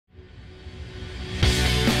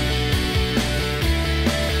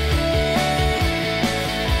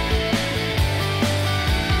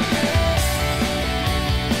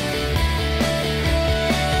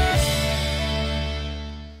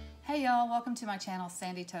welcome to my channel,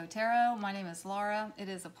 Sandy Toe Tarot. My name is Laura. It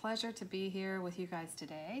is a pleasure to be here with you guys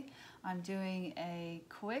today. I'm doing a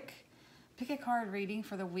quick pick a card reading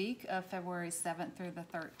for the week of February 7th through the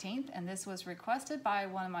 13th, and this was requested by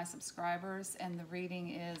one of my subscribers, and the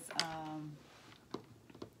reading is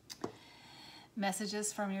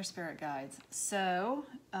messages from your spirit guides. So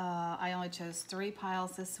I only chose 3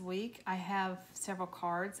 piles this week. I have several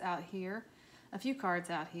cards out here, a few cards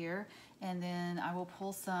out here, and then I will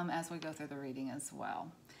pull some as we go through the reading as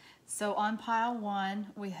well. So on pile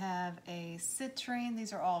 1, we have a citrine.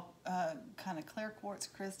 These are all kind of clear quartz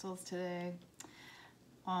crystals today.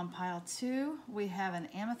 On pile 2, we have an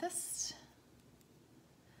amethyst.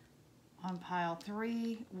 On pile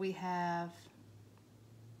 3, we have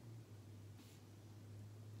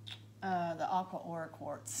the Aqua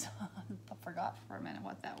quartz. I forgot for a minute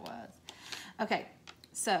what that was. Okay,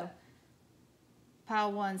 so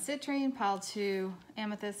pile 1, citrine. Pile 2,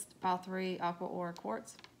 amethyst. Pile 3, Aqua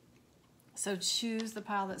quartz. So choose the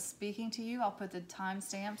pile that's speaking to you. I'll put the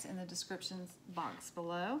timestamps in the description box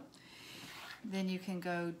below. Then you can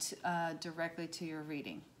go directly to your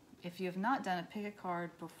reading. If you have not done a pick a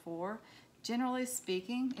card before, generally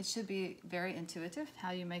speaking, it should be very intuitive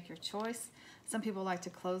how you make your choice. Some people like to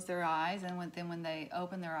close their eyes, and then when they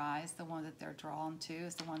open their eyes, the one that they're drawn to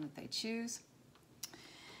is the one that they choose.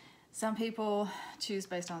 Some people choose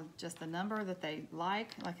based on just the number that they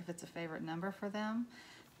like if it's a favorite number for them.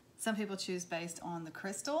 Some people choose based on the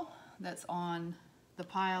crystal that's on the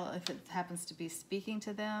pile, if it happens to be speaking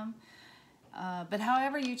to them. But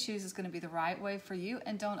however you choose is going to be the right way for you,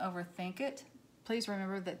 and don't overthink it. Please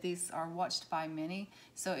remember that these are watched by many.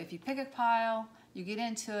 So if you pick a pile, you get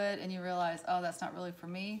into it, and you realize, oh, that's not really for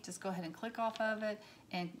me, just go ahead and click off of it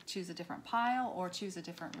and choose a different pile or choose a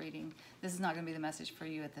different reading. This is not going to be the message for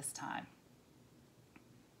you at this time.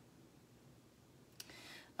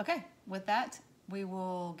 Okay, with that, we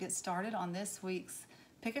will get started on this week's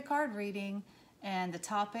pick a card reading, and the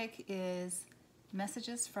topic is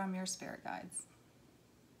messages from your spirit guides.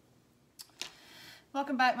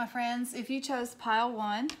 Welcome back, my friends. If you chose pile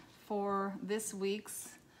 1 for this week's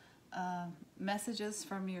messages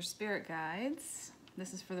from your spirit guides,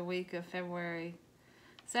 this is for the week of February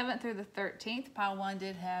 7th through the 13th. Pile 1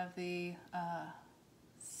 did have the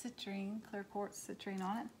citrine, clear quartz citrine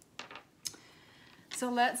on it. So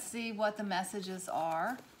let's see what the messages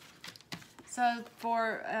are. So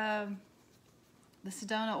for the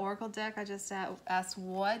Sedona Oracle deck, I just asked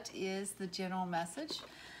what is the general message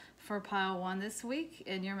for pile 1 this week,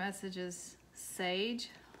 and your message is Sage,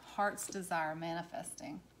 Heart's Desire,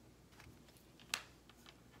 Manifesting.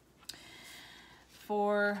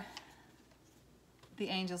 For the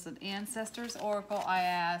Angels and Ancestors Oracle, I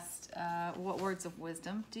asked what words of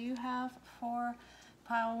wisdom do you have for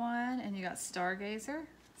pile 1, and you got Stargazer,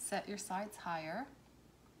 Set Your Sights Higher.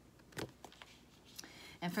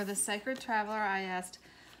 And for the Sacred Traveler, I asked,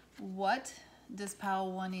 what does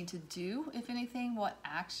pile 1 need to do, if anything? What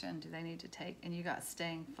action do they need to take? And you got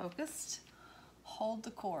Staying Focused, Hold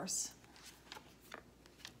the Course.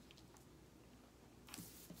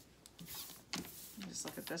 Let me just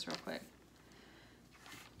look at this real quick.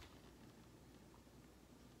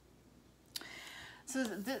 So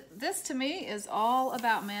this to me is all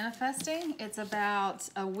about manifesting. It's about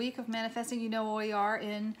a week of manifesting. You know, we are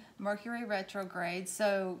in Mercury retrograde,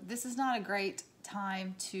 so this is not a great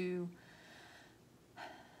time to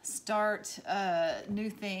start new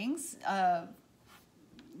things.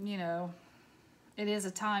 You know, it is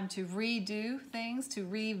a time to redo things, to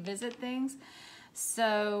revisit things.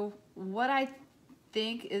 So what I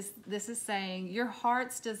think is this is saying your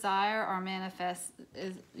heart's desire are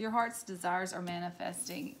your heart's desires are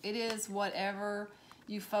manifesting. It is whatever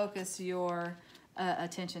you focus your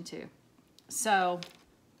attention to. So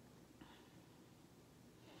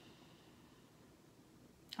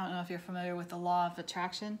I don't know if you're familiar with the law of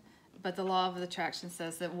attraction, but the law of attraction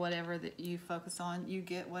says that whatever that you focus on, you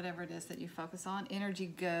get whatever it is that you focus on. Energy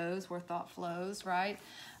goes where thought flows, right?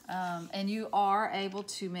 And you are able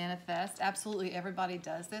to manifest. Absolutely, everybody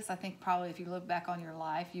does this. I think probably if you look back on your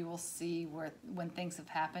life, you will see where when things have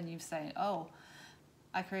happened, you say, oh,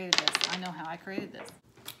 I created this. I know how I created this.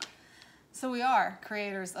 So we are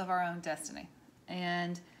creators of our own destiny.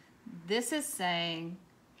 And this is saying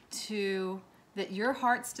that your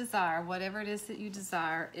heart's desire, whatever it is that you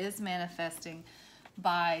desire, is manifesting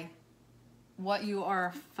by what you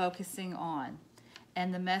are focusing on.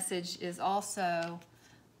 And the message is also,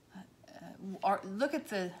 look at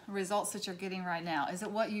the results that you're getting right now. Is it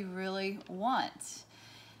what you really want?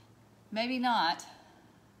 Maybe not,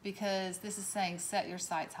 because this is saying set your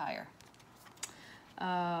sights higher.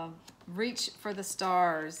 Reach for the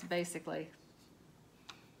stars, basically.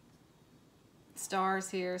 Stars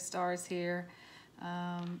here, stars here.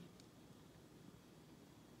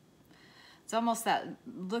 It's almost that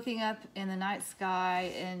looking up in the night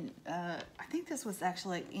sky, and I think this was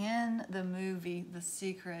actually in the movie The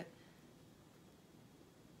Secret.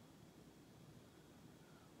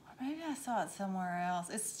 Or maybe I saw it somewhere else.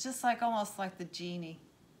 It's just like almost like the genie,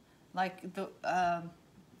 like the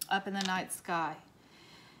up in the night sky.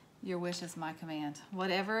 Your wish is my command.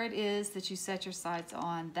 Whatever it is that you set your sights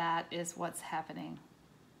on, that is what's happening.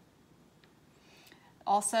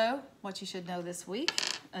 Also, what you should know this week,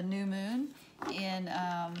 a new moon in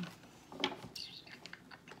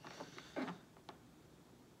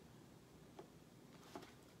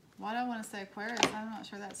why do I want to say Aquarius? I'm not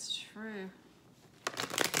sure that's true.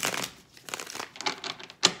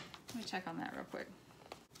 Let me check on that real quick.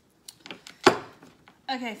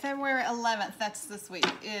 Okay, February 11th, that's this week,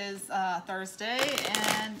 is Thursday,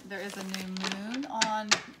 and there is a new moon on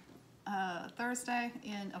Thursday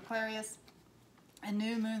in Aquarius. And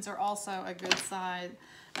new moons are also a good time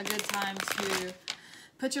to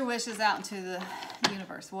put your wishes out into the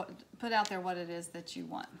universe. Put out there what it is that you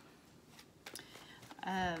want.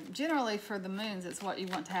 Generally for the moons, it's what you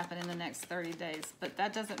want to happen in the next 30 days. But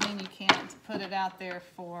that doesn't mean you can't put it out there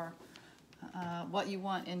for what you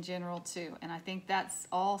want in general too. And I think that's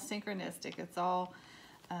all synchronistic. It's all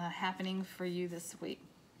happening for you this week.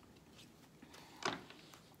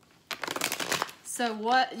 So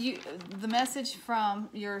the message from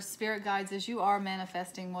your spirit guides is you are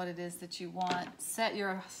manifesting what it is that you want. Set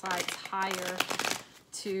your sights higher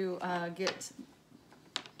to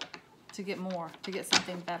get more, to get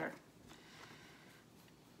something better.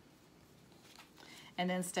 And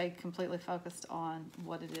then stay completely focused on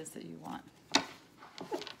what it is that you want.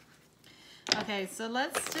 Okay, so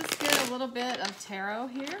let's just get a little bit of tarot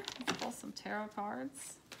here. Let's pull some tarot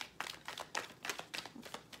cards.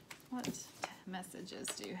 What messages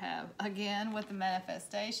do you have? Again, with the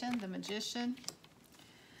manifestation, the magician.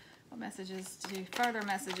 What further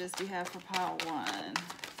messages do you have for pile 1?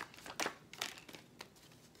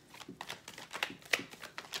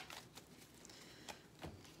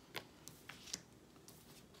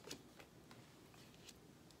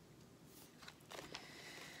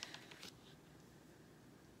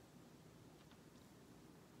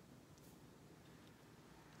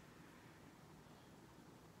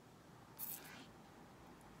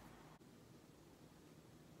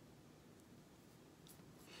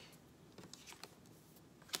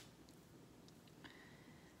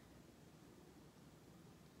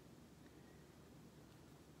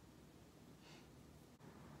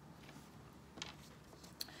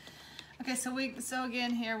 Okay, so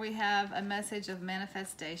again here we have a message of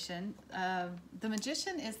manifestation. The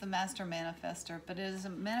magician is the master manifester, but it is a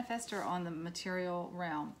manifester on the material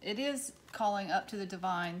realm. It is calling up to the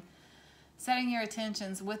divine, setting your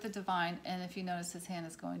attentions with the divine, and if you notice his hand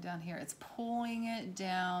is going down here, it's pulling it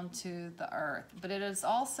down to the earth. But it is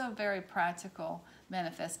also very practical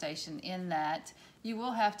manifestation in that you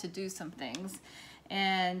will have to do some things,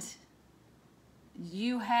 and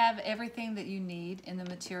you have everything that you need in the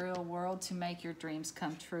material world to make your dreams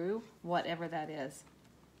come true, whatever that is.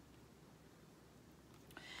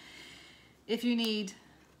 If you need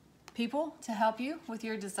people to help you with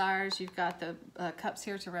your desires, you've got the cups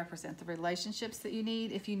here to represent the relationships that you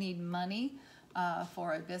need. If you need money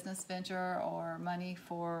for a business venture or money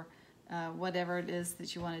for whatever it is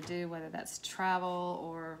that you want to do, whether that's travel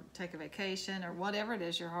or take a vacation or whatever it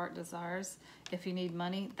is your heart desires. If you need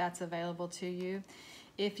money, that's available to you.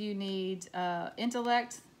 If you need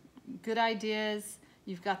intellect, good ideas,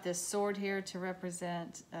 you've got this sword here to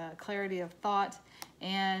represent clarity of thought,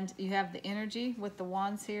 and you have the energy with the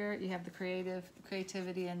wands here. You have the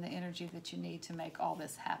creativity and the energy that you need to make all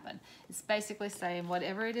this happen. It's basically saying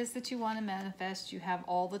whatever it is that you want to manifest, you have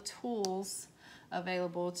all the tools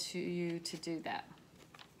available to you to do that.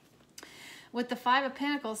 With the Five of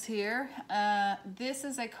Pentacles here, this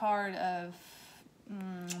is a card of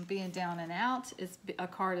being down and out. It's a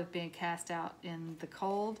card of being cast out in the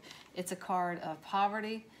cold. It's a card of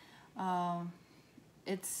poverty.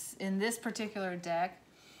 It's in this particular deck,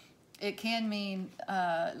 it can mean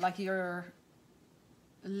like you're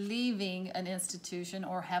leaving an institution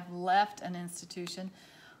or have left an institution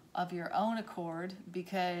of your own accord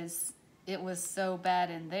because it was so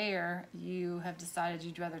bad in there, you have decided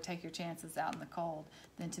you'd rather take your chances out in the cold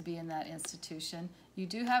than to be in that institution. You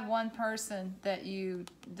do have one person that you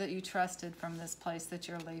trusted from this place that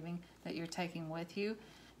you're leaving, that you're taking with you.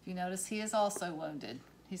 If you notice, he is also wounded.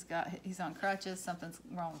 He's on crutches, something's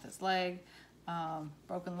wrong with his leg,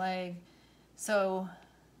 broken leg. So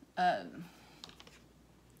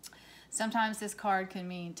Sometimes this card can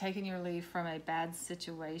mean taking your leave from a bad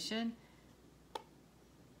situation.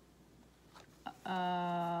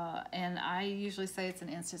 And I usually say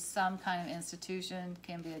it's some kind of institution,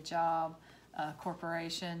 can be a job, a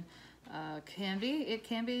corporation, it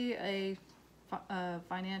can be a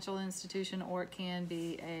financial institution, or it can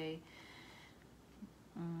be a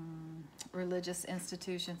religious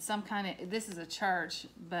institution, some kind of, this is a church,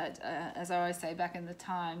 but as I always say, back in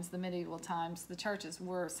the medieval times, the churches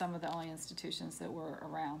were some of the only institutions that were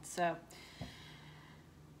around. So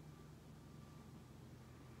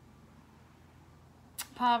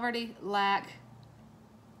poverty, lack,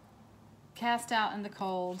 cast out in the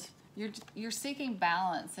cold. You're seeking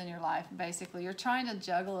balance in your life, basically. You're trying to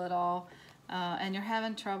juggle it all, and you're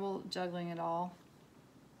having trouble juggling it all.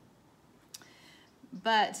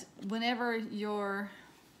 But whenever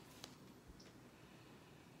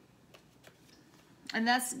and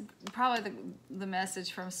that's probably the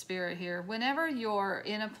message from Spirit here, whenever you're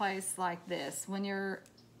in a place like this, when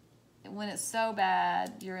it's so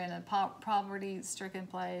bad, you're in a poverty-stricken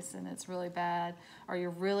place and it's really bad, or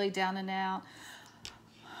you're really down and out,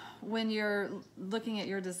 when you're looking at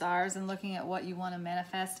your desires and looking at what you want to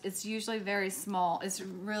manifest, it's usually very small. It's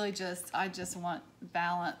really just, I just want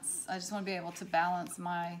balance. I just want to be able to balance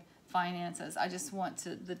my finances. I just want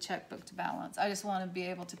the checkbook to balance. I just want to be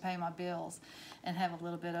able to pay my bills and have a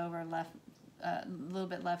little bit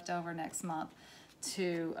left over next month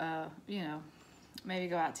to, maybe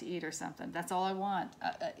go out to eat or something. That's all I want.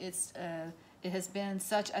 It has been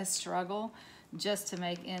such a struggle just to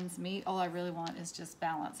make ends meet. All I really want is just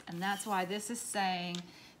balance. And that's why this is saying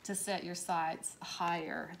to set your sights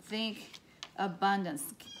higher. Think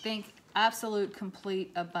abundance. Think absolute, complete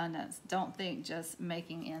abundance. Don't think just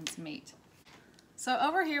making ends meet. So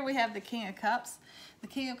over here we have the King of Cups. The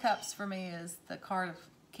King of Cups for me is the card of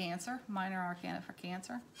Cancer, minor arcana for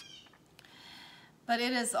Cancer. But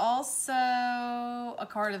it is also a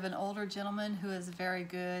card of an older gentleman who is very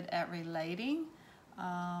good at relating.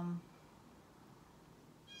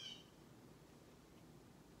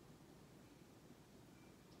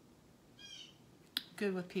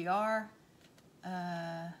 Good with PR,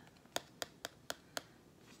 a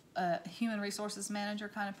human resources manager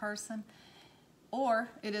kind of person, or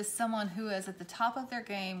it is someone who is at the top of their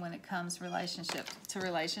game when it comes to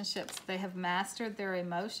relationships. They have mastered their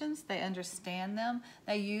emotions, they understand them,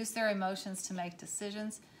 they use their emotions to make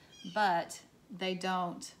decisions, but they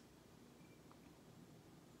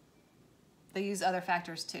use other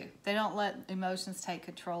factors too. They don't let emotions take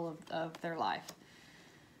control of their life.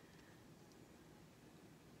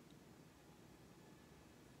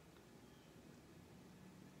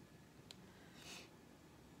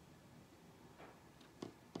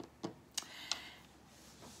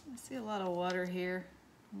 See a lot of water here.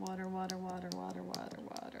 Water.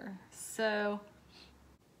 So,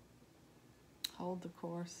 hold the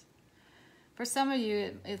course. For some of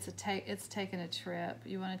you, it's taking a trip.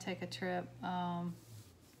 You want to take a trip. I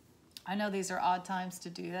know these are odd times to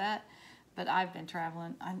do that, but I've been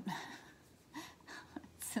traveling.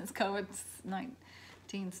 Since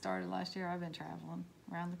COVID-19 started last year, I've been traveling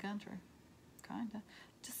around the country. Kinda.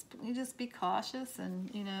 You just be cautious and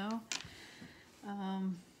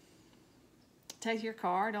take your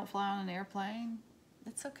car, don't fly on an airplane.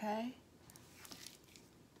 It's okay,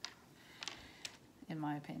 in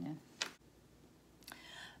my opinion.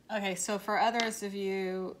 Okay, so for others of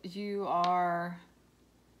you, you've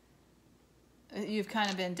kind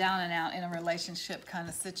of been down and out in a relationship kind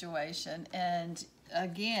of situation. And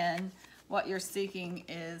again, what you're seeking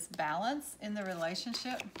is balance in the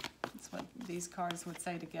relationship. That's what these cards would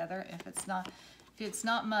say together. If it's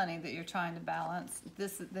not money that you're trying to balance,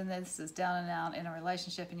 then this is down and out in a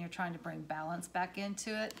relationship and you're trying to bring balance back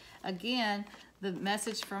into it. Again, the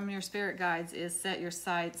message from your spirit guides is set your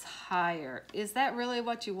sights higher. Is that really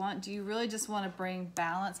what you want? Do you really just want to bring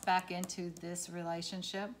balance back into this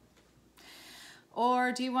relationship?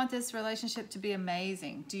 Or do you want this relationship to be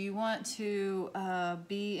amazing? Do you want to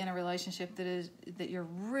be in a relationship that you're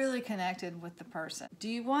really connected with the person? Do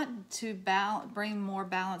you want to bring more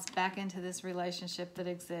balance back into this relationship that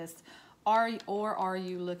exists? Or are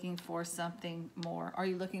you looking for something more? Are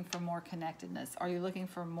you looking for more connectedness? Are you looking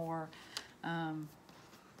for more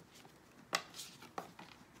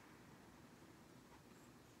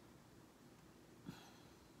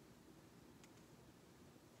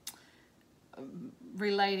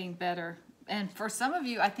relating better? And for some of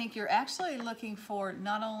you, I think you're actually looking for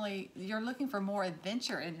you're looking for more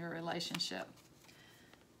adventure in your relationship.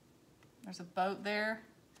 There's a boat there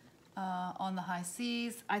on the high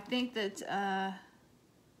seas. I think that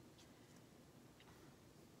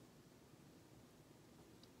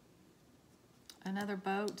another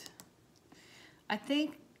boat. I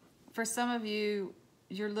think for some of you,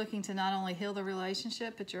 you're looking to not only heal the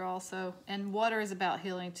relationship, but you're also, and water is about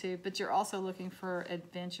healing too, but you're also looking for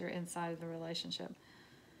adventure inside of the relationship.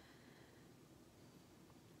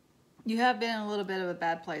 You have been in a little bit of a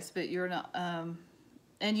bad place, but you're not,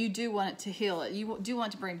 and you do want it to heal it. You do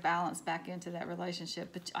want to bring balance back into that relationship,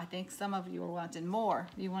 but I think some of you are wanting more.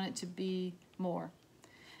 You want it to be more.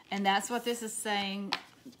 And that's what this is saying.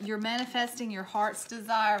 You're manifesting your heart's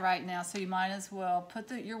desire right now, so you might as well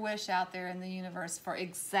put your wish out there in the universe for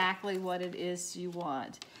exactly what it is you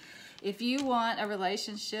want. If you want a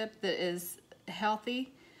relationship that is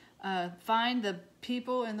healthy, find the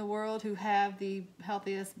people in the world who have the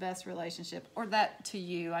healthiest, best relationship, or that to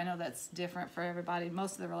you. I know that's different for everybody.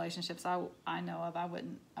 Most of the relationships I know of, I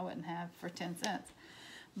wouldn't have for 10 cents.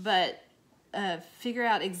 But figure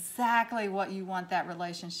out exactly what you want that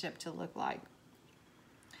relationship to look like.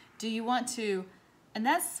 Do you want to, and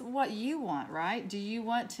that's what you want, right? Do you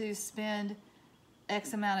want to spend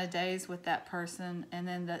X amount of days with that person, and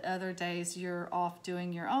then the other days you're off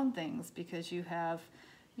doing your own things because you have,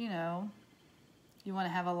 you know, you want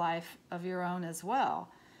to have a life of your own as well.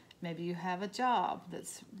 Maybe you have a job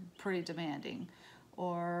that's pretty demanding,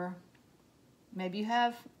 or maybe you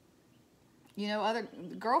have, you know, other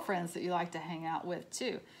girlfriends that you like to hang out with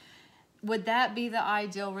too. Would that be the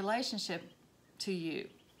ideal relationship to you?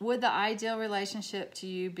 Would the ideal relationship to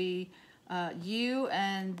you be you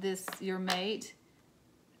and your mate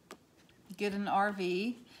get an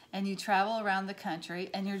RV and you travel around the country,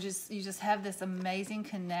 and you just have this amazing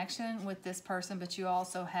connection with this person, but you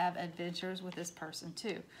also have adventures with this person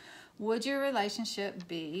too? Would your relationship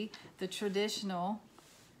be the traditional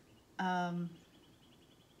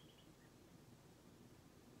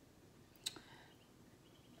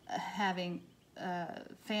having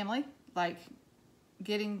family, like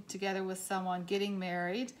getting together with someone, getting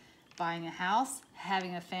married, buying a house,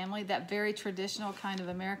 having a family, that very traditional kind of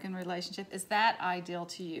American relationship? Is that ideal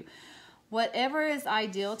to you? Whatever is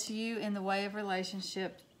ideal to you in the way of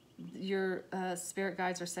relationship, your spirit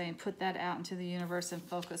guides are saying, put that out into the universe and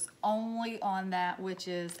focus only on that which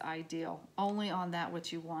is ideal, only on that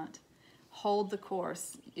which you want. Hold the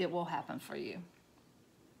course. It will happen for you.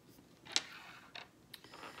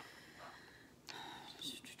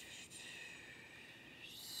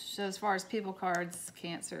 So as far as people cards,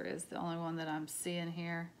 Cancer is the only one that I'm seeing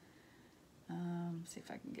here. See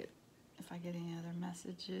if I get any other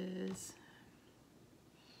messages.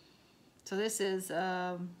 So this is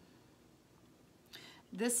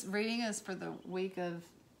this reading is for the week of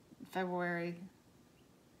February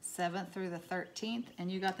 7th through the 13th,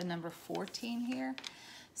 and you got the number 14 here.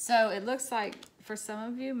 So it looks like for some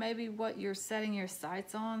of you, maybe what you're setting your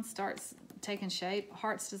sights on starts taking shape.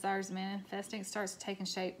 Heart's desires manifesting starts taking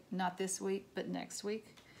shape, not this week, but next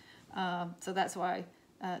week. So that's why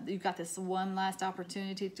you've got this one last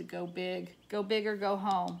opportunity to go big. Go big or go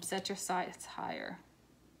home. Set your sights higher.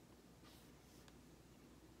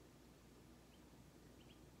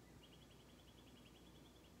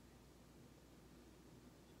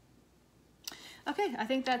 Okay, I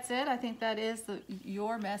think that's it. I think that is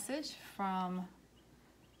your message from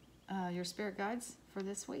your spirit guides for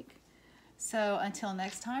this week. So until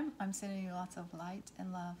next time, I'm sending you lots of light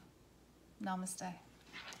and love. Namaste.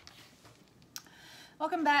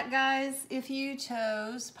 Welcome back, guys. If you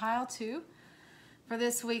chose pile 2 for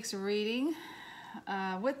this week's reading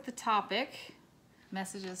with the topic,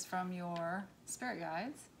 messages from your spirit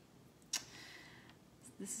guides,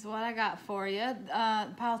 this is what I got for you.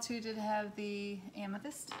 Pile 2 did have the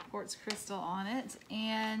Amethyst quartz crystal on it,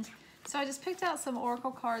 and so I just picked out some oracle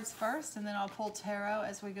cards first, and then I'll pull tarot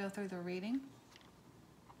as we go through the reading.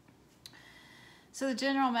 So the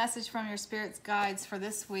general message from your spirit's guides for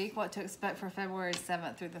this week, what to expect for February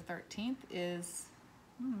 7th through the 13th, is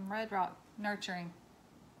Red Rock, nurturing.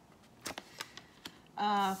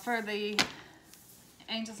 For the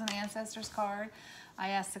Angels and Ancestors card, I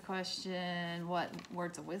asked the question, what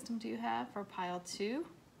words of wisdom do you have for pile 2?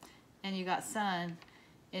 And you got Sun,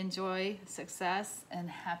 enjoy, success, and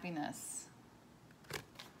happiness.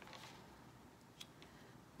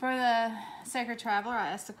 For the Sacred Traveler, I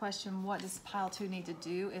asked the question, what does pile 2 need to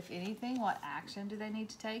do, if anything? What action do they need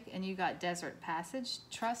to take? And you got Desert Passage,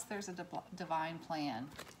 trust there's a divine plan.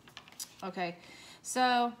 Okay,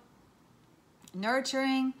 so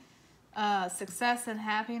nurturing, success and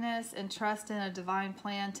happiness, and trust in a divine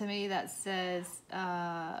plan. To me, that says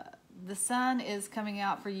the sun is coming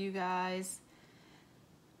out for you guys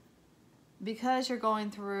because you're going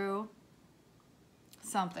through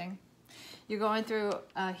something. You're going through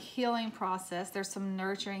a healing process. There's some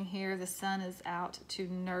nurturing here. The sun is out to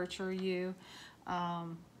nurture you.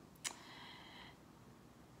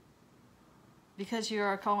 Because you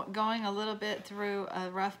are going a little bit through a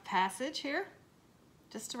rough passage here,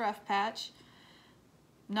 just a rough patch.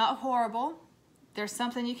 Not horrible. There's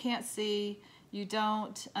something you can't see. You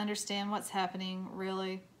don't understand what's happening,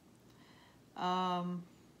 really.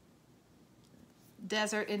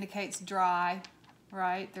 Desert indicates dry,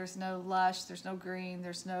 right? There's no lush, there's no green,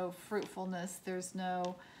 there's no fruitfulness, there's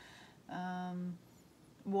no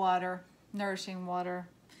water, nourishing water.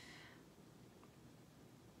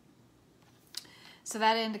 So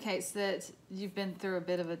that indicates that you've been through a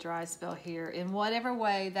bit of a dry spell here in whatever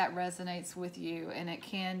way that resonates with you. And it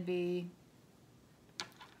can be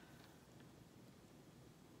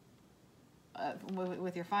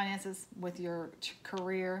with your finances, with your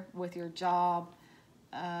career, with your job,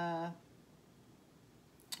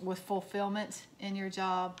 with fulfillment in your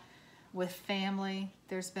job, with family.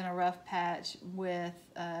 There's been a rough patch with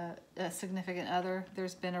a significant other.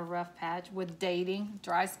 There's been a rough patch with dating.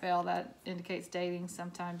 Dry spell, that indicates dating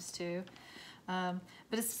sometimes too. But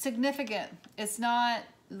it's significant. It's not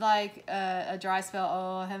like a dry spell,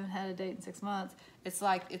 oh, I haven't had a date in 6 months. It's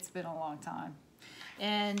like it's been a long time.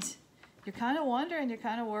 And you're kind of wondering, you're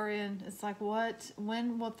kind of worrying. It's like,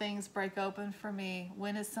 when will things break open for me?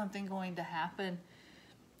 When is something going to happen?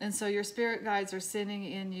 And so your spirit guides are sending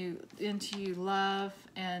into you love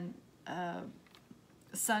and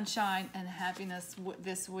sunshine and happiness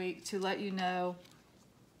this week to let you know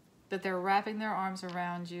that they're wrapping their arms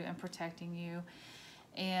around you and protecting you.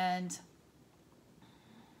 And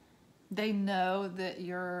they know that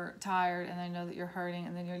you're tired, and they know that you're hurting,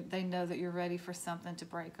 and then they know that you're ready for something to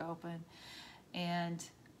break open. And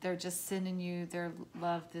they're just sending you their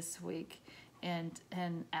love this week. And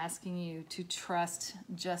asking you to trust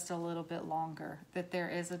just a little bit longer, that there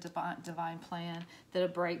is a divine plan, that a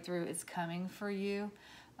breakthrough is coming for you.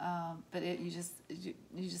 But you just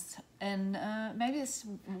maybe it's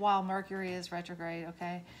while Mercury is retrograde,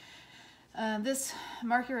 okay? This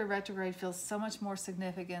Mercury retrograde feels so much more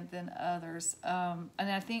significant than others. And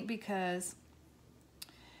I think because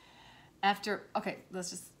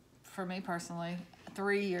let's just, for me personally,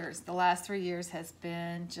 3 years, the last 3 years has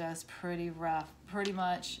been just pretty rough. Pretty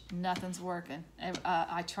much nothing's working.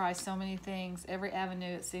 I try so many things. Every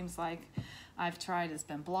avenue it seems like I've tried has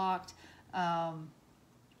been blocked. There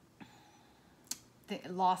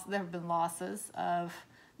have been losses of,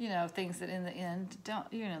 things that in the end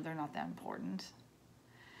they're not that important.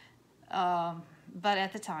 But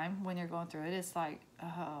at the time when you're going through it, it's like,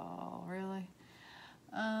 oh, really?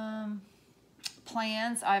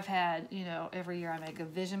 Plans I've had, every year I make a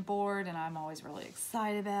vision board, and I'm always really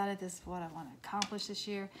excited about it. This is what I want to accomplish this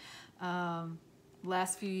year.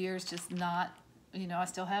 Last few years, just not, I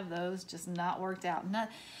still have those, just not worked out.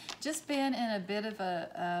 Just been in a bit of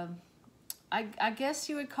a, I guess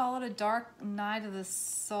you would call it a dark night of the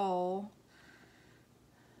soul.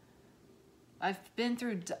 I've been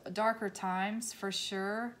through darker times for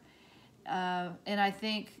sure. And I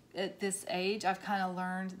think at this age, I've kind of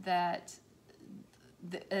learned that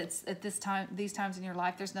it's at these times in your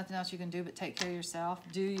life, there's nothing else you can do but take care of yourself.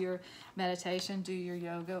 Do your meditation, do your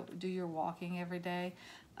yoga, do your walking every day.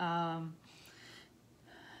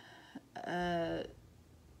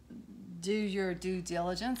 Do your due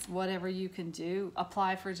diligence, whatever you can do.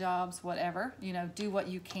 Apply for jobs, whatever. Do what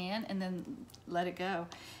you can, and then let it go.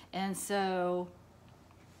 And so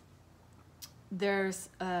there's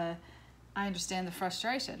I understand the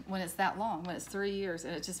frustration when it's that long, when it's 3 years,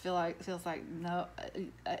 and it just feels like no.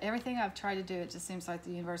 Everything I've tried to do, it just seems like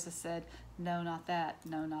the universe has said, no, not that,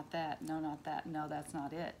 no, not that, no, not that, no, that's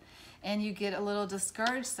not it. And you get a little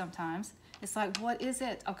discouraged sometimes. It's like, what is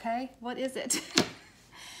it? Okay, what is it?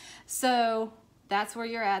 So that's where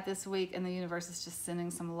you're at this week, and the universe is just sending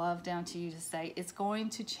some love down to you to say it's going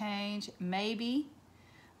to change, maybe.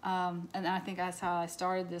 And I think that's how I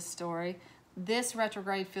started this story. This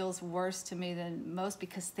retrograde feels worse to me than most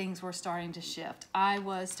because things were starting to shift. I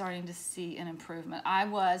was starting to see an improvement. I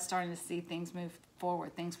was starting to see things move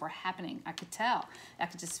forward. Things were happening. I could tell. I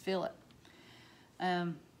could just feel it.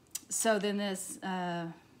 So then this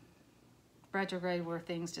retrograde where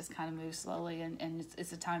things just kind of move slowly, and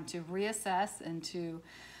it's a time to reassess and to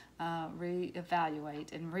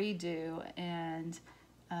reevaluate and redo and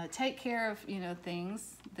take care of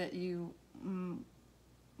things that you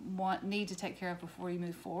need to take care of before you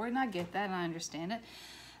move forward. And I get that, and I understand it.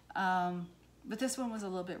 But this one was a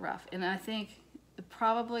little bit rough, and I think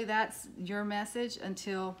probably that's your message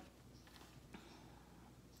until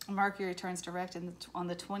Mercury turns direct on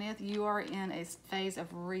the 20th. You are in a phase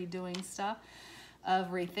of redoing stuff, of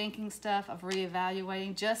rethinking stuff, of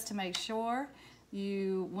reevaluating, just to make sure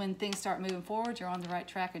when things start moving forward, you're on the right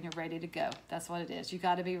track and you're ready to go. That's what it is. You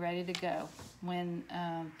got to be ready to go when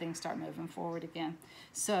things start moving forward again.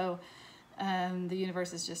 So the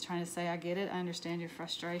universe is just trying to say, I get it, I understand your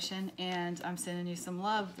frustration, and I'm sending you some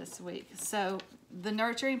love this week. So the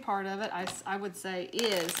nurturing part of it, I would say,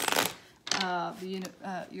 is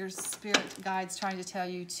your spirit guides trying to tell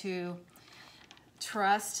you to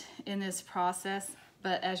trust in this process.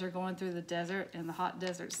 But as you're going through the desert and the hot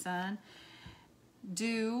desert sun,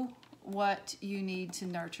 do what you need to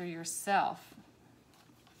nurture yourself.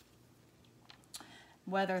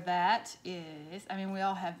 Whether that is, I mean, we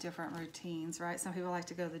all have different routines, right? Some people like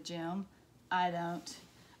to go to the gym. I don't,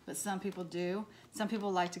 but some people do. Some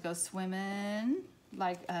people like to go swimming,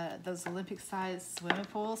 like those Olympic-sized swimming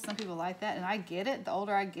pools. Some people like that, and I get it. The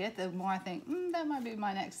older I get, the more I think, that might be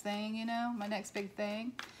my next thing, you know, my next big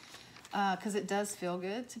thing, because it does feel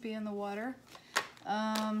good to be in the water.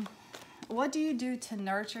 What do you do to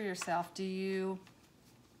nurture yourself? Do you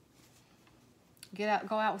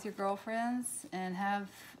go out with your girlfriends and have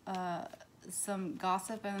some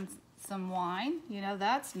gossip and some wine? You know,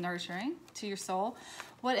 that's nurturing to your soul.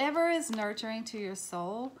 Whatever is nurturing to your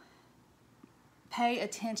soul, pay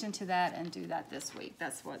attention to that and do that this week.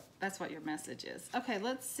 That's what your message is. Okay,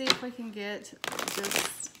 let's see if we can get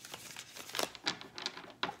this.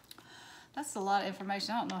 That's a lot of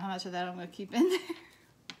information. I don't know how much of that I'm going to keep in there.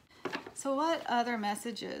 So what other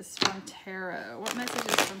messages from tarot? What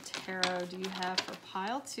messages from tarot do you have for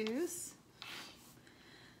pile 2s?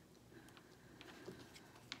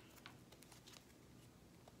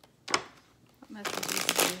 What messages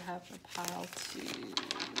do you have for pile 2s?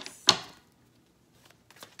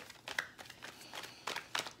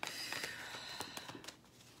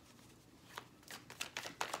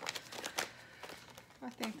 I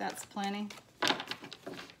think that's plenty.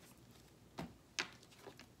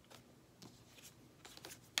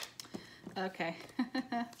 Okay,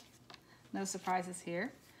 no surprises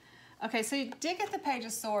here. Okay, so you did get the Page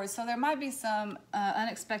of Swords, so there might be some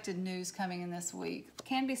unexpected news coming in this week.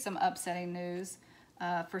 Can be some upsetting news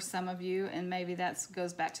for some of you, and maybe that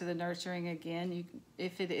goes back to the nurturing again.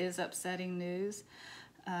 If it is upsetting news,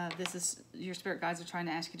 this is your spirit guides are trying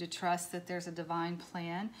to ask you to trust that there's a divine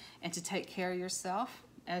plan and to take care of yourself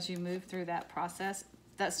as you move through that process.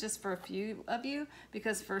 That's just for a few of you,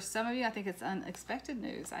 because for some of you, I think it's unexpected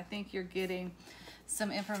news. I think you're getting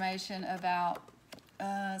some information about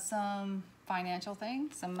some financial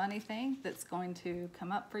thing, some money thing that's going to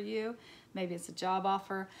come up for you. Maybe it's a job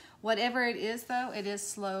offer. Whatever it is, though, it is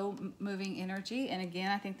slow moving energy. And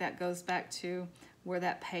again, I think that goes back to where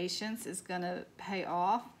that patience is going to pay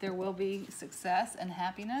off. There will be success and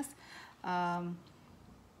happiness.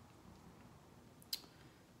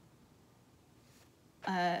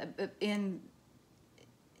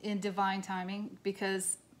 In divine timing,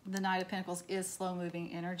 because the Knight of Pentacles is slow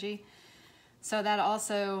moving energy. So that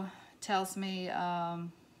also tells me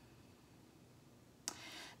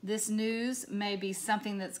this news may be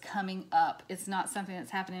something that's coming up. It's not something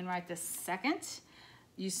that's happening right this second.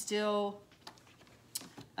 You still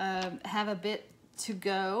have a bit to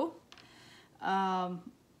go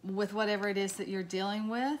with whatever it is that you're dealing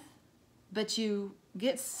with, but you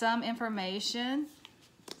get some information.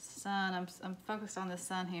 Sun, I'm focused on the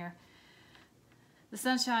sun here. The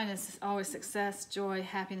sunshine is always success, joy,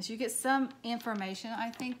 happiness. You get some information,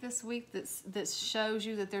 I think, this week that shows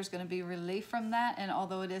you that there's going to be relief from that. And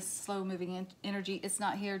although it is slow-moving energy, it's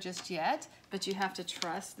not here just yet, but you have to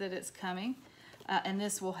trust that it's coming. And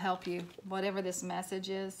this will help you. Whatever this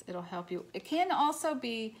message is, it'll help you. It can also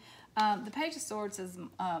be, the Page of Swords is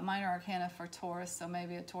minor arcana for Taurus, so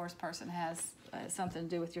maybe a Taurus person has something to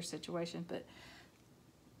do with your situation, but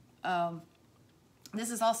this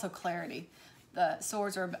is also clarity. The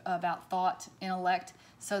swords are about thought, intellect.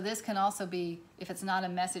 So this can also be, if it's not a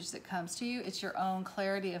message that comes to you, it's your own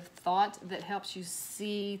clarity of thought that helps you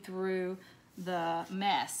see through the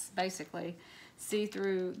mess, basically. See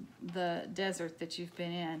through the desert that you've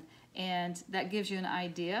been in. And that gives you an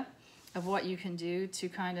idea of what you can do to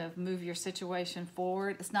kind of move your situation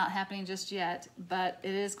forward. It's not happening just yet, but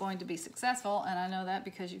it is going to be successful, and I know that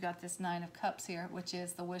because you got this 9 of Cups here, which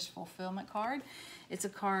is the wish fulfillment card. It's a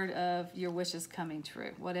card of your wishes coming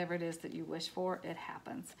true. Whatever it is that you wish for, it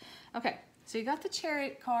happens. Okay, so you got the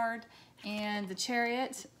Chariot card, and the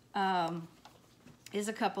Chariot is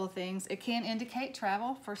a couple of things. It can indicate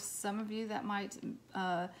travel. For some of you, that might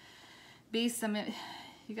be some...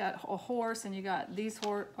 You got a horse, and you got these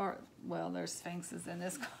well, there's sphinxes in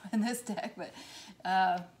this deck, but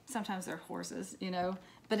sometimes they're horses, you know.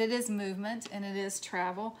 But it is movement and it is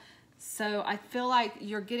travel. So I feel like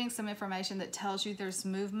you're getting some information that tells you there's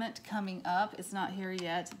movement coming up. It's not here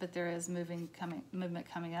yet, but there is movement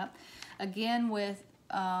coming up. Again, with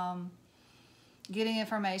getting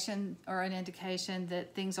information or an indication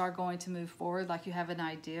that things are going to move forward, like you have an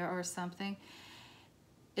idea or something.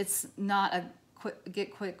 It's not a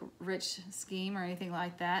get quick rich scheme or anything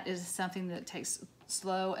like that. It is something that takes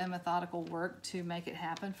slow and methodical work to make it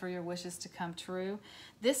happen, for your wishes to come true.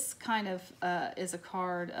 This kind of is a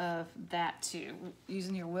card of that too,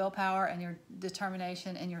 using your willpower and your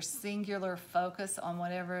determination and your singular focus on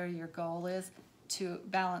whatever your goal is to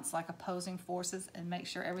balance like opposing forces and make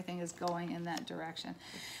sure everything is going in that direction.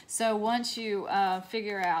 So once you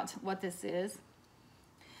figure out what this is,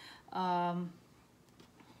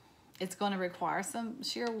 it's going to require some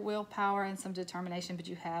sheer willpower and some determination, but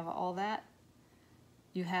you have all that.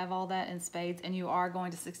 You have all that in spades, and you are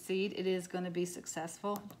going to succeed. It is going to be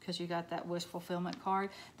successful because you got that wish fulfillment card.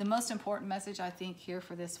 The most important message I think here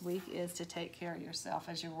for this week is to take care of yourself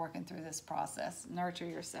as you're working through this process. Nurture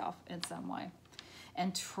yourself in some way.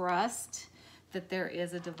 And trust that there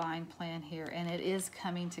is a divine plan here, and it is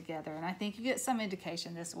coming together. And I think you get some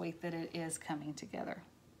indication this week that it is coming together.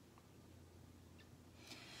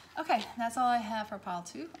 Okay, that's all I have for pile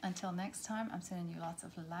 2. Until next time, I'm sending you lots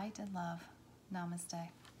of light and love. Namaste.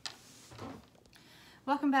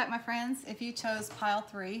 Welcome back, my friends. If you chose pile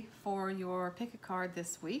 3 for your pick a card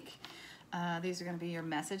this week, these are going to be your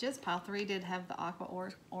messages. Pile 3 did have the Aqua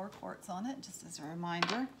or Quartz on it, just as a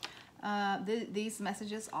reminder. These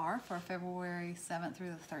messages are for February 7th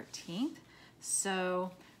through the 13th.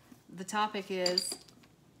 So the topic is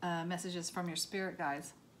messages from your spirit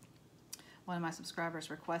guides. One of my subscribers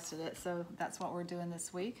requested it, so that's what we're doing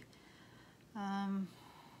this week.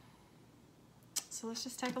 So let's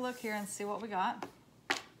just take a look here and see what we got.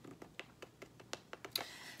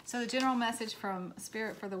 So the general message from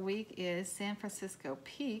Spirit for the week is San Francisco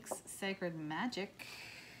Peaks, Sacred Magic.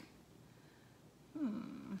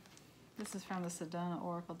 This is from the Sedona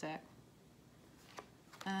Oracle deck.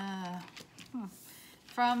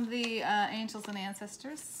 From the Angels and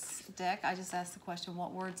Ancestors deck, I just asked the question,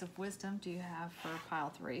 what words of wisdom do you have for pile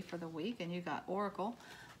 3 for the week? And you got Oracle,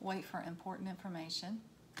 wait for important information.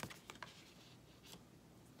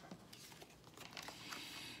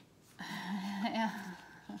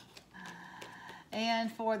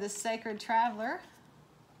 And for the Sacred Traveler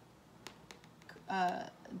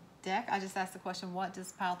deck, I just asked the question, what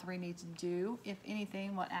does pile 3 need to do? If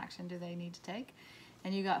anything, what action do they need to take?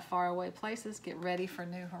 And you got faraway places, get ready for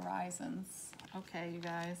new horizons. Okay, you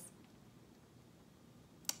guys.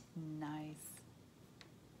 Nice.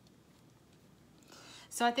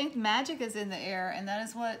 So I think magic is in the air, and that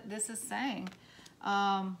is what this is saying.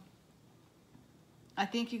 I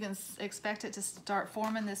think you can expect it to start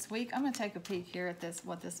forming this week. I'm going to take a peek here at this,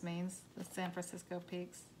 what this means, the San Francisco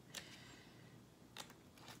Peaks.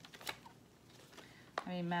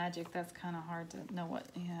 I mean, magic, that's kind of hard to know what,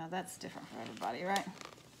 yeah, that's different for everybody, right?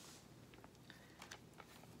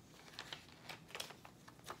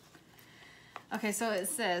 Okay, so it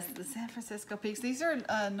says the San Francisco Peaks. These are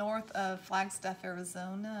north of Flagstaff,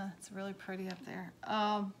 Arizona. It's really pretty up there.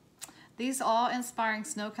 These awe-inspiring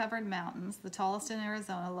snow-covered mountains, the tallest in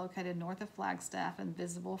Arizona, located north of Flagstaff and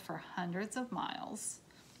visible for hundreds of miles.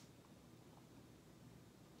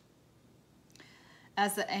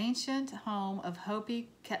 As the ancient home of Hopi,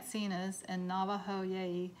 Katsinas, and Navajo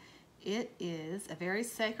Yei, it is a very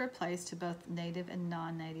sacred place to both native and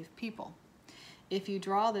non-native people. If you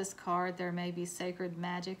draw this card, there may be sacred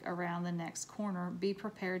magic around the next corner. Be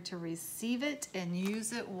prepared to receive it and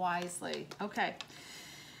use it wisely. Okay.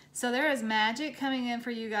 So there is magic coming in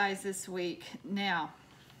for you guys this week. Now,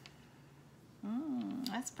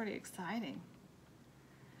 that's pretty exciting.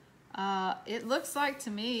 It looks like to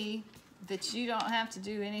me that you don't have to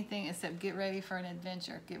do anything except get ready for an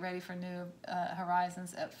adventure. Get ready for new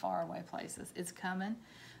horizons at faraway places. It's coming.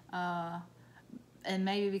 And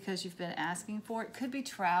maybe because you've been asking for it. Could be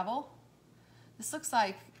travel. This looks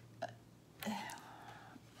like...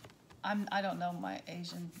 I don't know my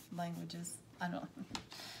Asian languages. I don't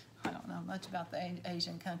know much about the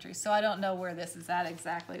Asian countries, so I don't know where this is at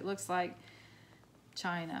exactly. It looks like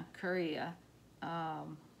China, Korea. I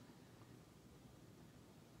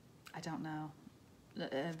don't know.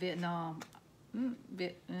 Vietnam.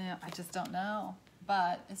 I just don't know.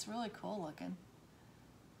 But it's really cool looking.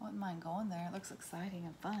 Wouldn't mind going there. It looks exciting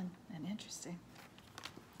and fun and interesting.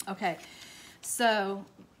 Okay, so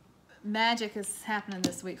magic is happening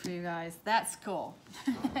this week for you guys. That's cool.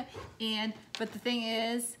 But the thing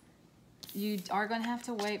is, you are going to have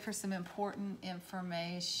to wait for some important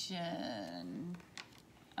information.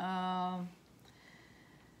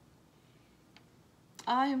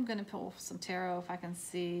 I am going to pull some tarot if I can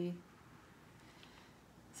see.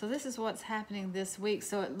 So this is what's happening this week.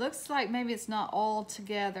 So it looks like maybe it's not all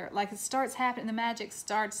together. Like it starts happening, the magic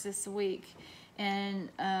starts this week. And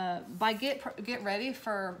by get ready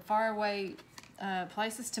for faraway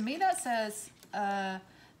places, to me that says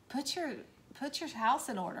put your house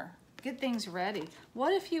in order. Get things ready.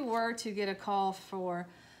 What if you were to get a call for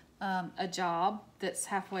a job that's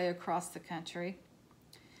halfway across the country?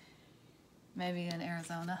 Maybe in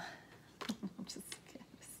Arizona. I'm just kidding.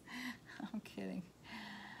 I'm kidding.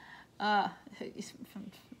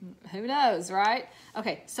 Who knows, right?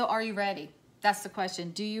 Okay, so are you ready? That's the question.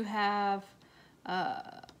 Do you have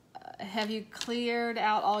you cleared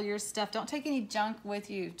out all your stuff? Don't take any junk with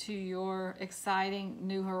you to your exciting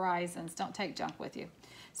new horizons. Don't take junk with you.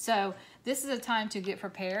 So this is a time to get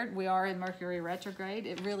prepared. We are in Mercury retrograde.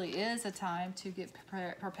 It really is a time to get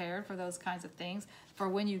prepared for those kinds of things. For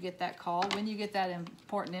when you get that call, when you get that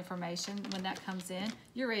important information, when that comes in,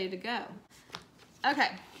 you're ready to go.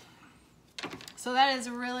 Okay. So that is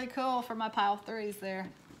really cool for my pile threes there.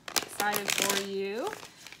 Excited for you.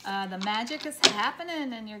 The magic is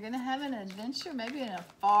happening and you're going to have an adventure maybe in a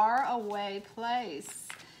far away place.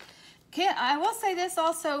 I will say this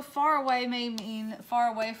also, far away may mean far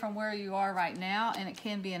away from where you are right now, and it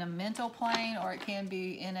can be in a mental plane or it can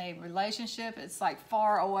be in a relationship. It's like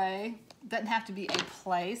far away. It doesn't have to be a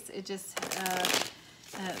place. It just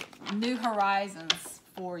new horizons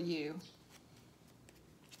for you.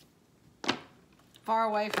 Far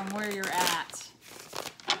away from where you're at.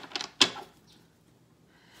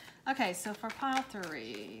 Okay, so for pile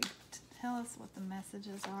three, tell us what the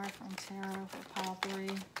messages are from tarot for pile three.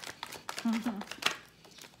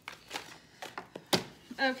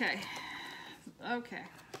 Okay.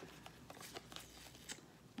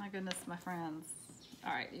 My goodness, my friends.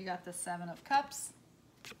 All right, you got the Seven of Cups.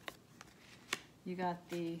 You got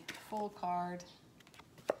the Full card.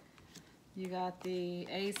 You got the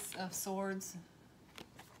Ace of Swords.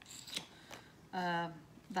 The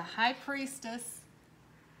High Priestess.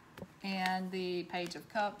 And the Page of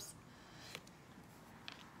Cups.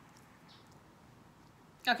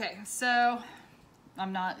 Okay, so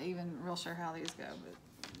I'm not even real sure how these go, but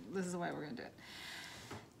this is the way we're going to do it.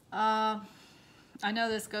 I know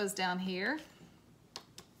this goes down here.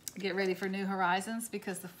 Get ready for new horizons,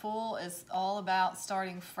 because the Fool is all about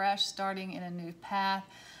starting fresh, starting in a new path,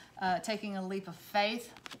 taking a leap of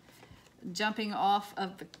faith, jumping off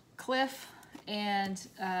of the cliff and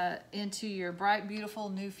into your bright, beautiful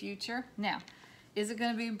new future. Now, is it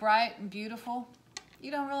going to be bright and beautiful?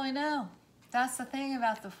 You don't really know. That's the thing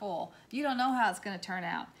about the Fool. You don't know how it's going to turn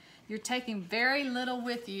out. You're taking very little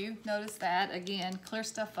with you. Notice that. Again, clear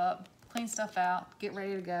stuff up, clean stuff out, get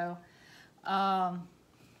ready to go.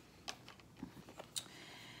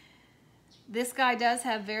 This guy does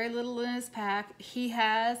have very little in his pack. He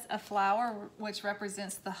has a flower, which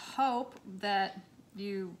represents the hope that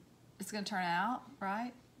it's going to turn out,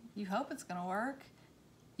 right? You hope it's going to work.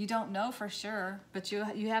 You don't know for sure, but you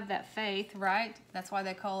have that faith, right? That's why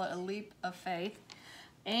they call it a leap of faith.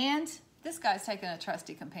 And this guy's taking a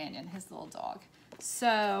trusty companion, his little dog.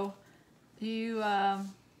 So you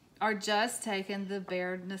are just taking the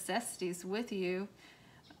bare necessities with you.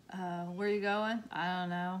 Where are you going? I don't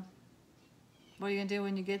know. What are you going to do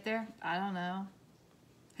when you get there? I don't know.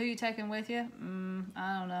 Who are you taking with you?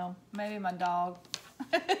 I don't know. Maybe my dog.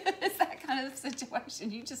 It's that kind of situation.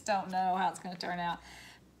 You just don't know how it's going to turn out.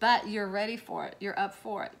 But you're ready for it. You're up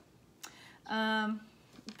for it.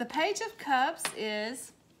 The Page of Cups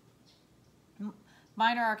is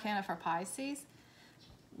minor arcana for Pisces.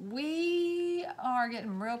 We are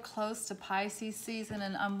getting real close to Pisces season,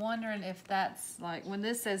 and I'm wondering if that's like, when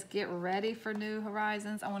this says get ready for new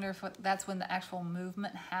horizons, I wonder if that's when the actual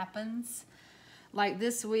movement happens. Like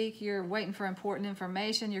this week, you're waiting for important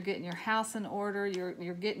information, you're getting your house in order, you're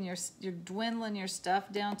dwindling your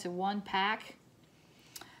stuff down to one pack.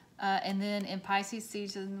 And then in Pisces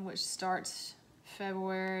season, which starts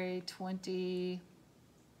February 20,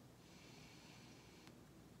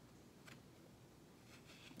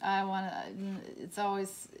 it's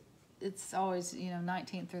always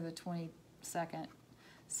 19th through the 22nd.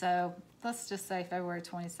 So let's just say February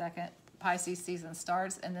 22nd, Pisces season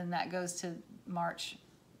starts, and then that goes to March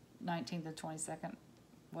 19th and 22nd,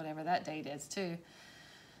 whatever that date is too.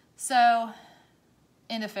 So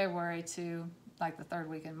end of February to like the third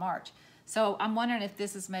week in March. So I'm wondering if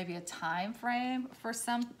this is maybe a time frame for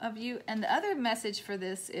some of you. And the other message for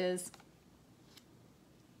this is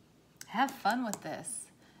have fun with this.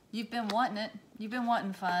 You've been wanting it. You've been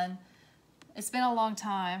wanting fun. It's been a long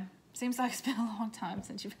time. Seems like it's been a long time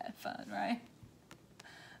since you've had fun, right?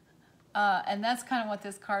 And that's kind of what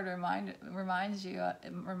this card reminds you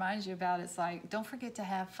about. It's like, don't forget to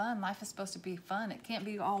have fun. Life is supposed to be fun. It can't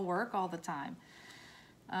be all work all the time.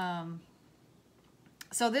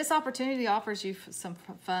 So this opportunity offers you some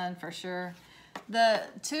fun for sure. The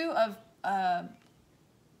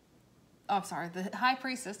High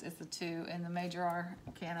Priestess is the 2 in the Major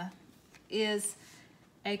Arcana, is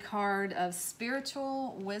a card of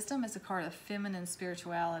spiritual wisdom. It's a card of feminine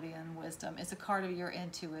spirituality and wisdom. It's a card of your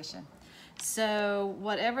intuition. So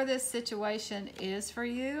whatever this situation is for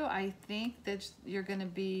you, I think that you're going to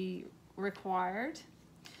be required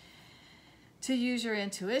to use your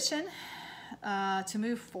intuition to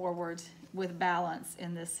move forward with balance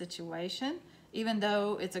in this situation. Even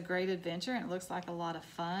though it's a great adventure and it looks like a lot of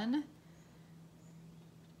fun,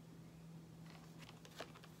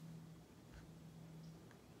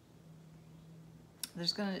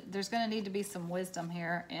 there's gonna need to be some wisdom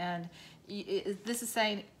here. And this is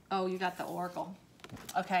saying, oh, you got the Oracle.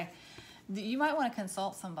 Okay, you might want to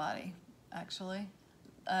consult somebody, actually.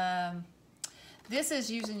 This is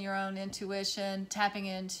using your own intuition, tapping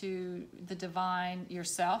into the divine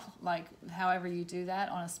yourself, like however you do that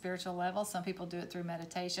on a spiritual level. Some people do it through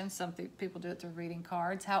meditation. Some people do it through reading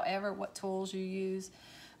cards. However, what tools you use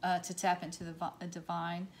to tap into the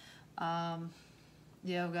divine,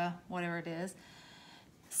 yoga, whatever it is.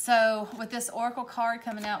 So with this Oracle card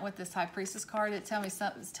coming out with this High Priestess card, it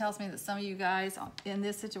tells me that some of you guys in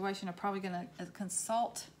this situation are probably going to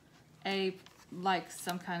consult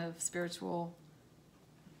some kind of spiritual,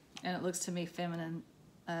 and it looks to me feminine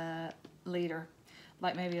leader,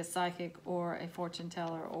 like maybe a psychic or a fortune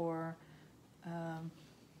teller or a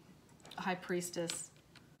high priestess,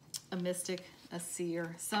 a mystic, a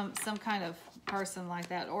seer, some kind of person like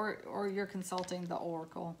that, or you're consulting the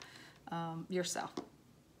Oracle yourself.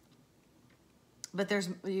 But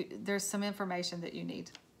there's some information that you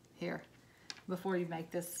need here before you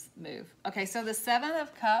make this move. Okay, so the 7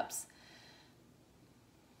 of Cups.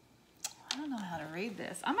 I don't know how to read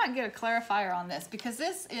this. I might get a clarifier on this because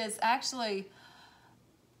this is actually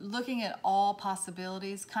looking at all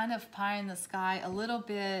possibilities, kind of pie in the sky, a little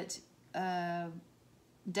bit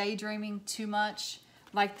daydreaming too much.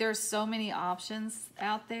 Like there's so many options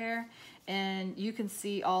out there and you can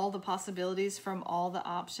see all the possibilities from all the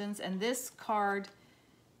options. And this card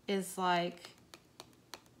is like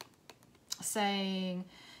saying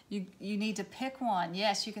you need to pick one.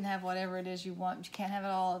 Yes, you can have whatever it is you want, but you can't have it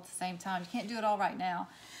all at the same time. You can't do it all right now.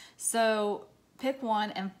 So pick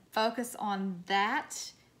one and focus on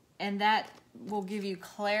that, and that will give you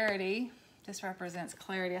clarity. This represents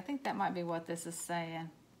clarity. I think that might be what this is saying.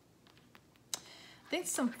 I think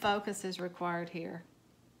some focus is required here.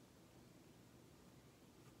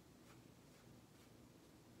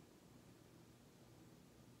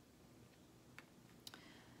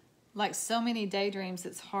 Like so many daydreams,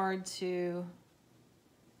 it's hard to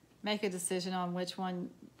make a decision on which one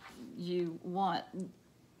you want.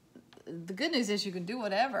 The good news is you can do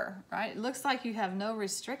whatever, right? It looks like you have no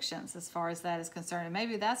restrictions as far as that is concerned. And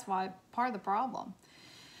maybe that's why part of the problem.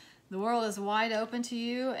 The world is wide open to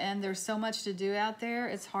you and there's so much to do out there.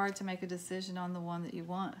 It's hard to make a decision on the one that you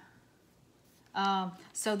want.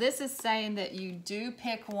 So this is saying that you do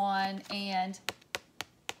pick one, and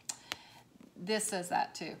this says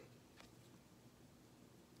that too.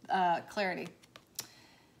 Clarity.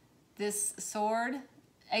 This sword,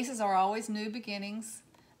 aces are always new beginnings.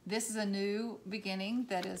 This is a new beginning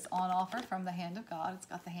that is on offer from the hand of God. It's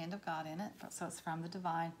got the hand of God in it, so it's from the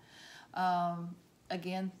divine.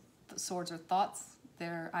 Again, the swords are thoughts,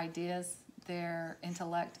 they're ideas, their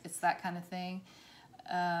intellect. It's that kind of thing.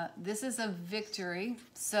 This is a victory,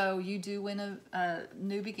 so you do win a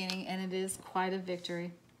new beginning, and it is quite a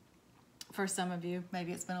victory for some of you.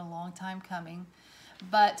 Maybe it's been a long time coming.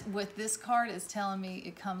 But with this card, it's telling me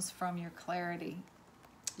it comes from your clarity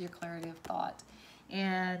of thought.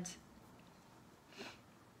 And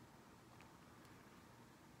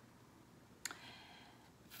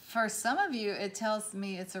for some of you, it tells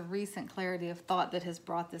me it's a recent clarity of thought that has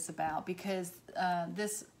brought this about, because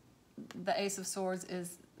the Ace of Swords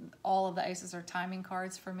is, all of the aces are timing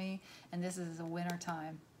cards for me, and this is a winter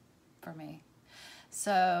time for me.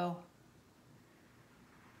 So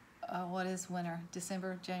what is winter?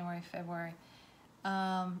 December, January, February.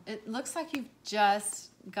 It looks like you've just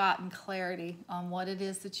gotten clarity on what it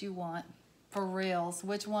is that you want for reals,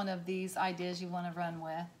 which one of these ideas you want to run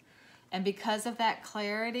with. And because of that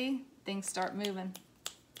clarity, things start moving.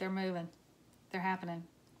 They're moving. They're happening.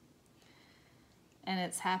 And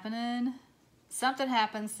it's happening. Something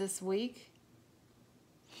happens this week.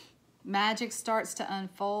 Magic starts to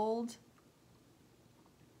unfold.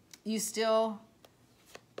 You still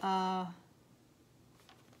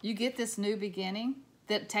you get this new beginning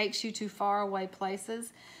that takes you to far away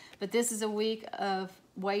places. But this is a week of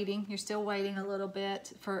waiting. You're still waiting a little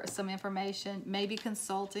bit for some information, maybe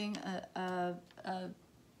consulting a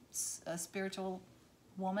spiritual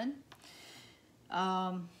woman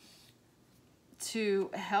to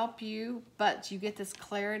help you, but you get this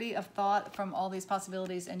clarity of thought from all these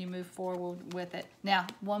possibilities and you move forward with it. Now,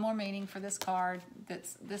 one more meaning for this card.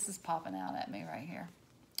 This is popping out at me right here.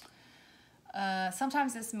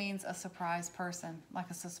 Sometimes this means a surprise person, like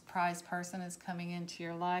a surprise person is coming into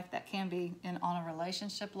your life. That can be on a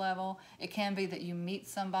relationship level. It can be that you meet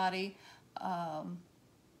somebody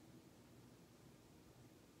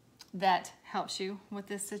that helps you with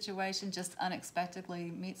this situation, just unexpectedly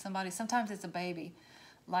meet somebody. Sometimes it's a baby,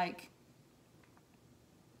 like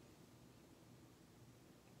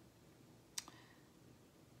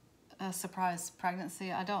a surprise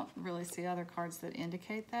pregnancy. I don't really see other cards that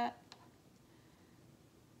indicate that.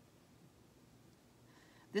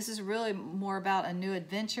 This is really more about a new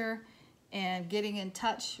adventure and getting in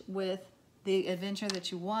touch with the adventure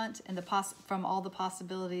that you want and from all the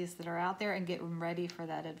possibilities that are out there, and getting ready for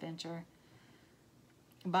that adventure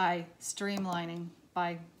by streamlining,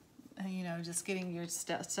 by just getting your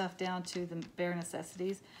stuff down to the bare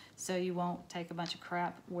necessities so you won't take a bunch of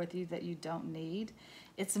crap with you that you don't need.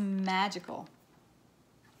 It's magical.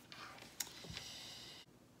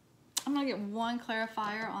 I'm going to get one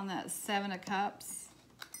clarifier on that Seven of Cups,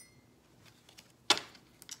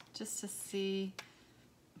 just to see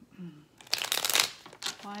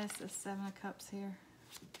why is the Seven of Cups here?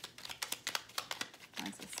 Why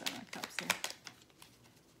is the Seven of Cups here?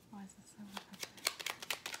 Why is the Seven of Cups here?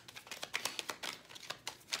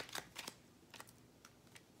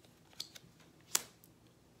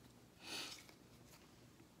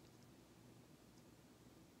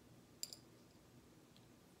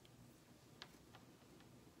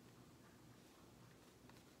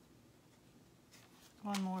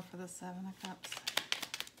 One more for the Seven of Cups.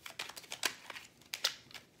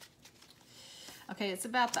 Okay, it's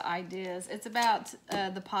about the ideas. It's about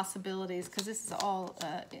the possibilities, because this is all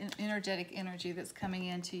energetic energy that's coming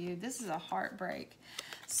into you. This is a heartbreak.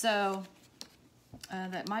 So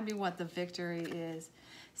that might be what the victory is.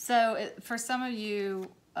 So for some of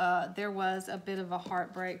you, there was a bit of a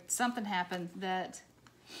heartbreak. Something happened that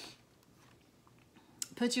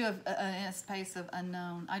put you in a space of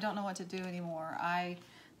unknown. I don't know what to do anymore. I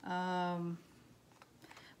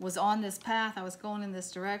was on this path. I was going in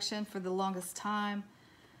this direction for the longest time.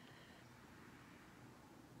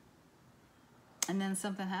 And then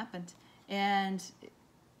something happened. And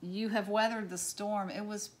you have weathered the storm. It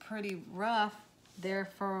was pretty rough there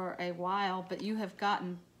for a while, but you have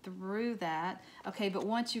gotten through that. Okay, but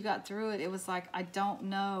once you got through it, it was like, I don't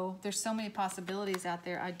know. There's so many possibilities out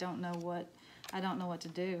there. I don't know what to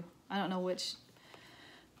do. I don't know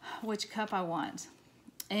which cup I want.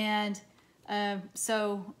 And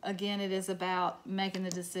so again, it is about making the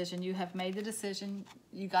decision. You have made the decision.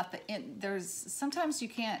 You got sometimes you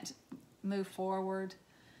can't move forward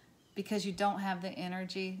because you don't have the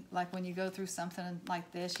energy. Like when you go through something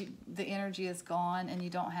like this, the energy is gone and you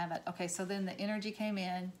don't have it. Okay, so then the energy came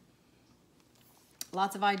in,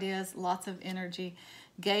 lots of ideas, lots of energy,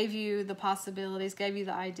 gave you the possibilities, gave you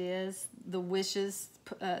the ideas, the wishes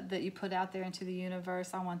that you put out there into the universe.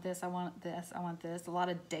 I want this, I want this, I want this. A lot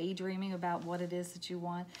of daydreaming about what it is that you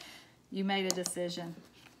want. You made a decision.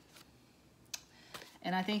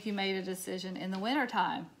 And I think you made a decision in the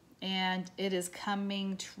wintertime. And it is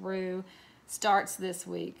coming true. Starts this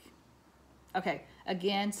week. Okay,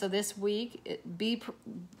 again, so this week,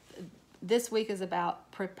 this week is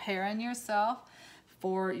about preparing yourself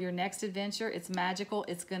for your next adventure. It's magical.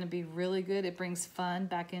 It's going to be really good. It brings fun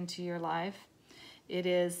back into your life. It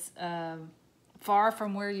is far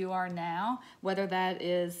from where you are now, whether that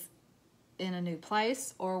is in a new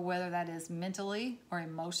place or whether that is mentally or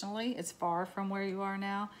emotionally. It's far from where you are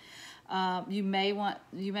now. You may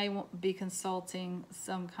be consulting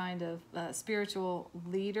some kind of spiritual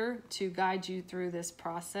leader to guide you through this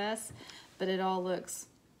process, but it all looks.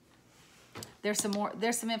 There's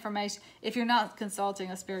some information. If you're not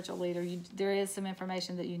consulting a spiritual leader, there is some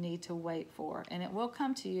information that you need to wait for, and it will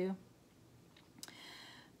come to you.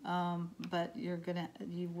 But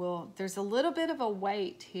you will. There's a little bit of a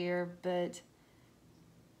wait here, but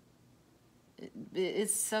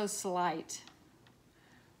it's so slight.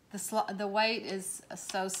 The wait is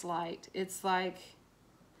so slight. It's like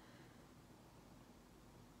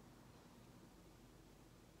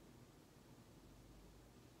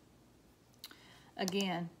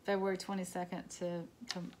again, February 22nd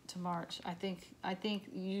to March. I think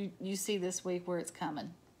you see this week where it's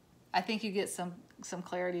coming. I think you get some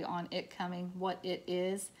clarity on it coming, what it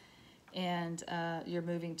is, and you're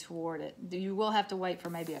moving toward it. You will have to wait for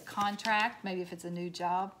maybe a contract, maybe if it's a new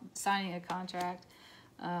job, signing a contract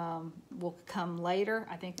will come later,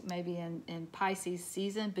 I think maybe in Pisces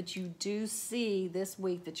season, but you do see this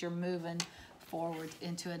week that you're moving forward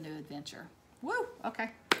into a new adventure. Woo,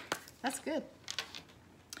 okay, that's good.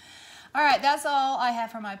 All right, that's all I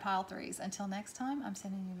have for my pile 3s. Until next time, I'm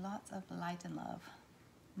sending you lots of light and love.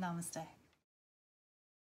 Namaste.